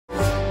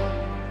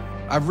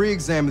I've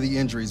re-examined the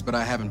injuries, but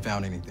I haven't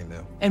found anything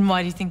new. And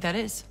why do you think that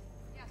is?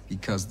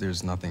 Because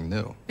there's nothing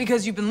new.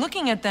 Because you've been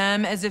looking at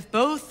them as if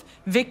both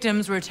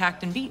victims were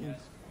attacked and beaten.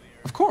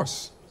 Of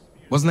course.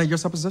 Wasn't that your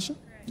supposition?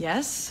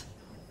 Yes.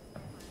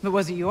 But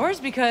was it yours?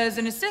 Because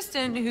an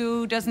assistant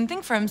who doesn't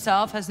think for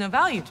himself has no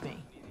value to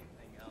me.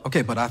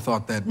 Okay, but I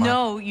thought that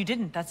No, you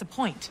didn't. That's the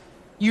point.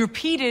 You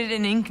repeated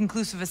an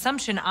inconclusive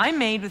assumption I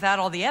made without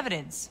all the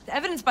evidence. The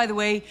evidence, by the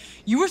way,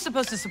 you were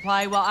supposed to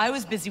supply while I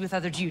was busy with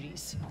other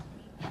duties.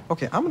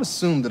 Okay, I'm gonna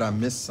assume that I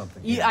missed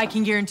something. I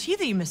can guarantee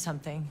that you missed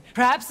something.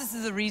 Perhaps this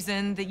is the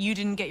reason that you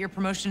didn't get your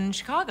promotion in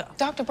Chicago.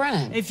 Dr.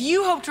 Brennan. If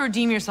you hope to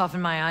redeem yourself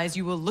in my eyes,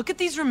 you will look at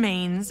these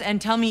remains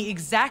and tell me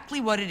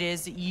exactly what it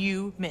is that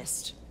you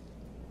missed.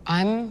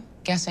 I'm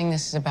guessing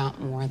this is about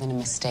more than a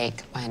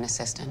mistake by an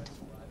assistant.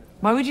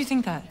 Why would you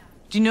think that?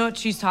 Do you know what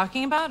she's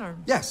talking about, or?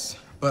 Yes,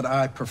 but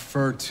I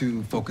prefer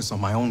to focus on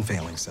my own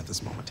failings at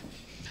this moment.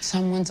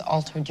 Someone's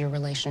altered your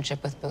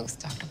relationship with Booth,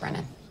 Dr.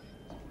 Brennan.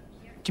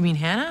 Do you mean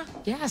Hannah?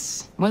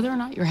 Yes. Whether or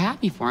not you're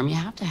happy for him, you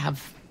have to have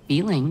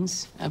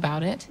feelings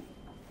about it.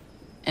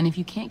 And if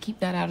you can't keep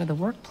that out of the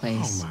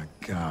workplace... Oh, my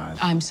God.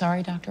 I'm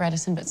sorry, Dr.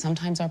 Edison, but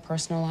sometimes our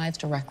personal lives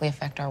directly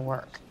affect our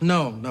work.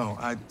 No,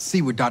 I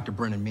see what Dr.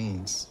 Brennan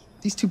means.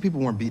 These two people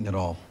weren't beaten at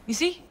all. You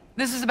see?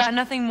 This is about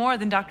nothing more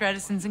than Dr.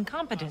 Edison's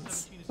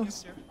incompetence.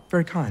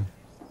 Very kind.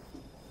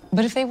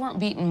 But if they weren't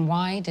beaten,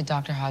 why did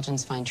Dr.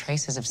 Hodgins find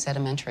traces of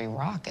sedimentary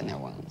rock in their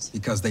wounds?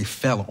 Because they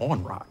fell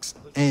on rocks.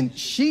 And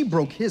she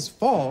broke his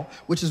fall,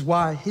 which is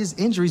why his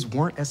injuries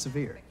weren't as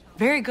severe.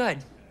 Very good.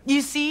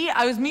 You see,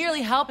 I was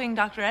merely helping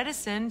Dr.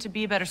 Edison to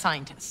be a better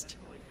scientist.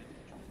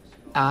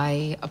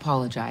 I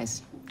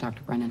apologize,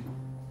 Dr. Brennan.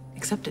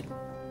 Accepted.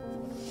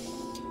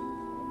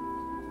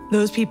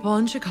 Those people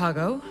in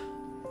Chicago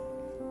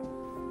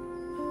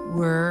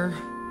were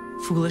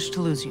foolish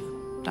to lose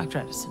you, Dr.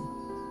 Edison.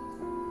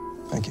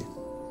 Thank you.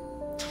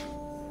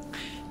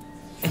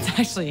 It's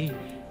actually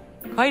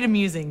quite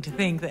amusing to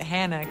think that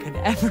Hannah could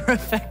ever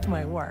affect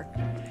my work.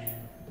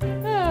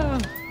 Oh.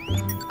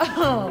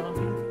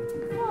 Oh.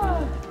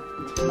 Oh.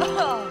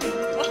 Oh.